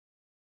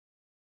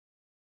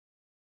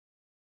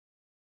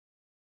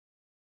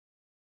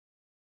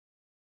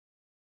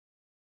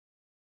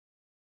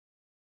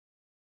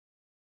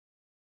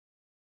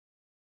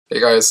Hey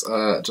guys,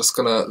 just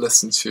gonna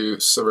listen to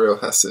Suriel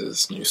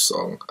Hess's new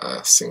song,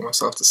 Sing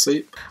Myself to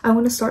Sleep. I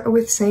want to start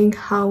with saying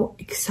how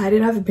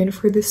excited I've been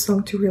for this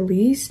song to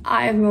release.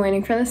 I've been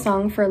waiting for this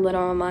song for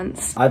literal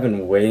months. I've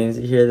been waiting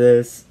to hear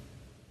this,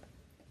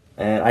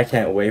 and I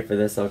can't wait for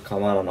this to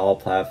come out on all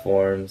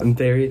platforms. I'm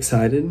very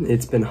excited.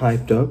 It's been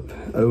hyped up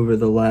over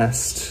the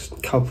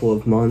last couple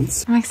of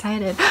months. I'm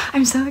excited.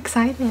 I'm so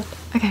excited.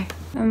 Okay.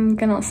 I'm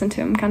gonna listen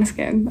to it. I'm kind of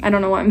scared. I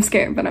don't know why I'm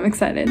scared, but I'm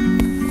excited.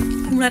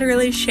 I'm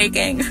literally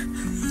shaking.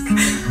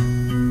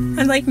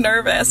 I'm like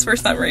nervous for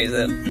some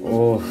reason.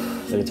 Oh,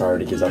 the guitar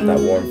already gives off that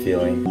warm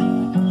feeling.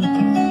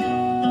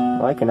 I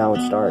like how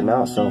it's starting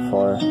out so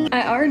far.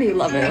 I already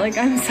love it. Like,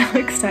 I'm so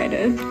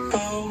excited.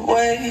 Oh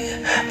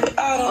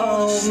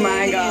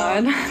my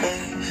god.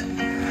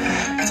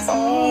 It's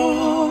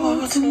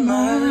all too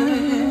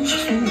much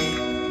for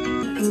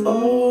me. It's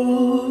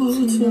all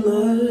too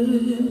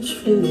much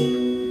for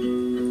me.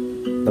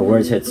 The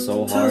words hit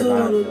so hard,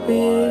 not gonna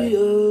lie.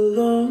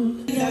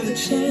 You have a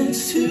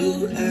chance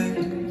to act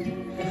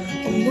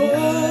on what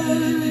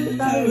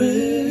I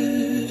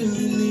really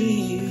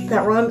need.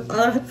 That run,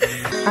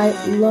 I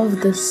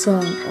love this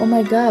song. Oh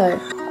my god.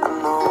 I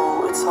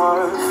know it's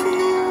hard for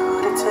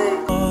you to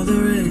take. All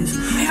there is.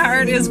 My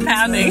heart is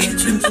pounding.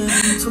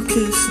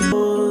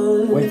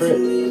 Wait for it.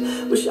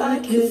 Wish I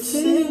could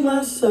sing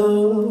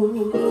myself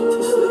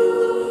to sleep.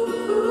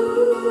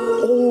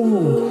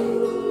 Oh!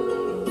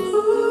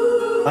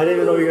 I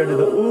didn't even know you were gonna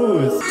do the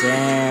oohs.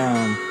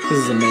 Damn, this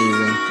is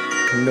amazing.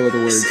 No other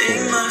words for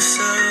it.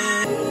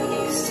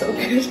 so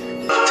good.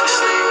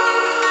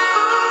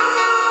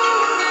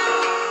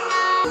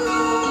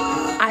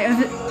 I have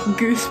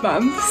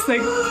goosebumps,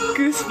 like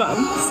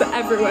goosebumps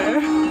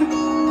everywhere.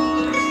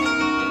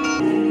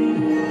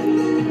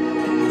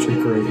 Such a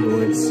great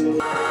voice.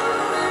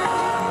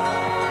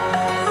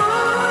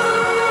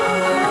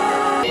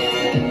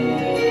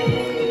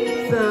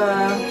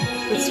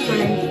 The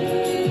strength.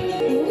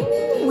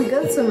 We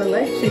got some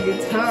electric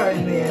guitar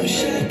in there.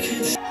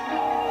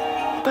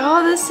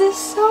 Oh, this is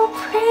so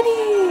pretty.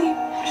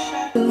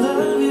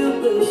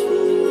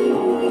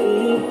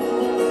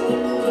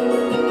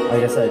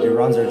 Like I said, your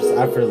runs are just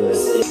effortless.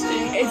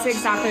 It's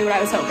exactly what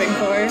I was hoping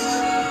for.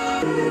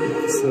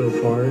 This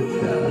little part,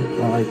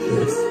 yeah, I like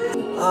this.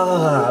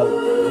 Ah, I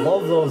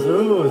love those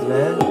oohs,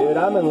 man. Dude,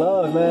 I'm in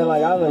love, man.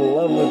 Like, I'm in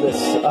love with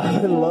this.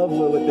 I'm in love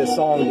with this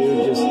song,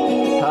 dude. Just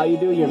how you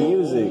do your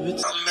music.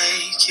 I'll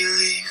make you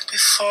leave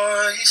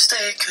before you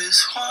stay,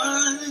 'cause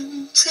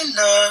one's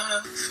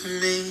enough for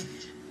me.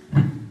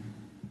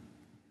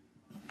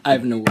 I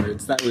have no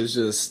words. That was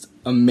just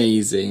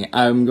amazing.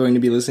 I'm going to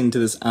be listening to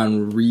this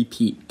on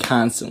repeat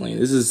constantly.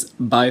 This is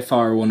by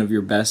far one of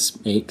your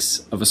best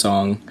makes of a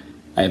song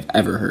I've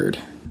ever heard.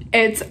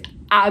 It's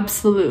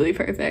absolutely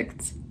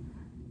perfect.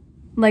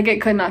 Like,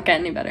 it could not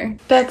get any better.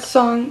 That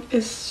song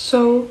is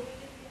so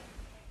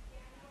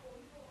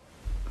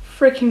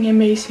freaking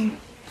amazing.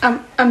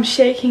 I'm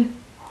shaking.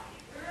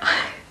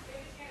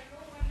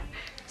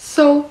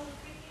 So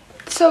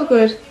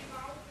good.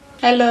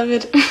 I love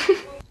it.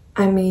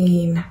 I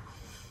mean,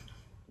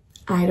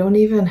 I don't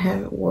even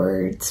have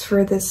words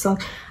for this song.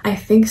 I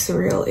think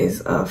Suriel is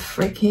a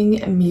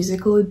freaking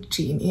musical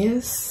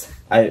genius.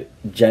 I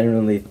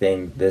genuinely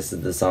think this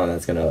is the song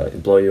that's gonna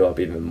blow you up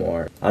even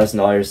more. I listen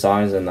to all your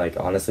songs, and like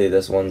honestly,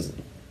 this one's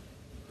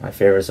my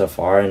favorite so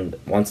far. And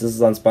once this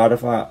is on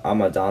Spotify, I'm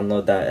gonna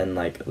download that in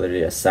like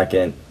literally a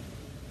second,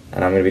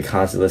 and I'm gonna be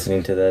constantly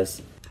listening to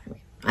this.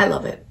 I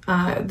love it.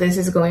 This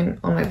is going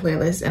on my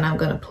playlist, and I'm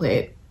gonna play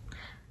it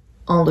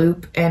on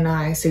loop, and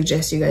I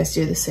suggest you guys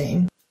do the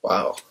same.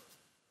 Wow.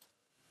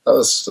 That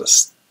was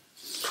just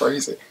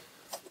crazy.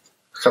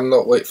 I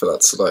cannot wait for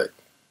that to like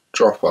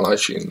drop on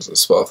iTunes and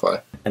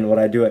Spotify. And what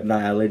I do at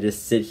night, I literally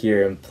just sit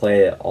here and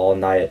play it all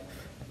night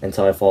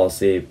until I fall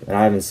asleep. And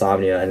I have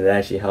insomnia, and it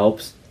actually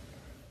helps.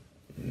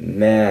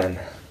 Man.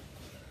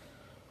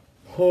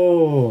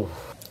 Oh.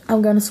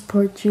 I'm gonna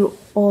support you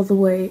all the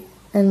way,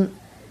 and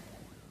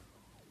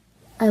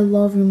I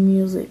love your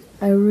music.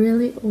 I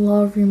really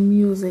love your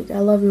music. I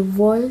love your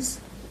voice.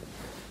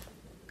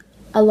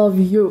 I love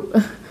you.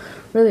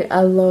 Really,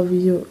 I love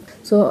you.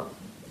 So,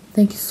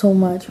 thank you so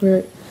much.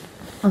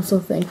 I'm so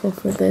thankful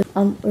for this.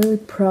 I'm really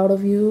proud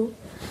of you.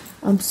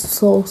 I'm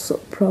so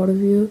proud of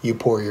you. You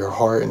pour your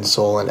heart and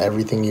soul and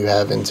everything you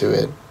have into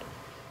it.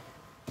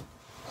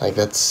 Like,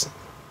 that's...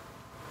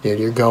 Dude,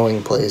 you're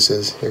going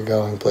places. You're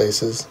going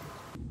places.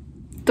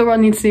 The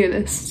world needs to hear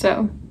this,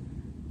 so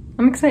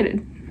I'm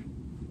excited.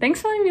 Thanks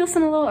for letting me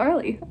listen a little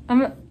early.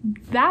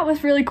 That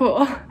was really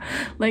cool.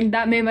 Like,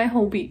 that made my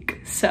whole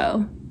week,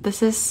 so.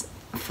 This is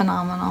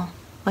phenomenal.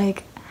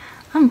 Like,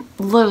 I'm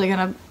literally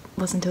gonna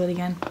listen to it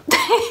again.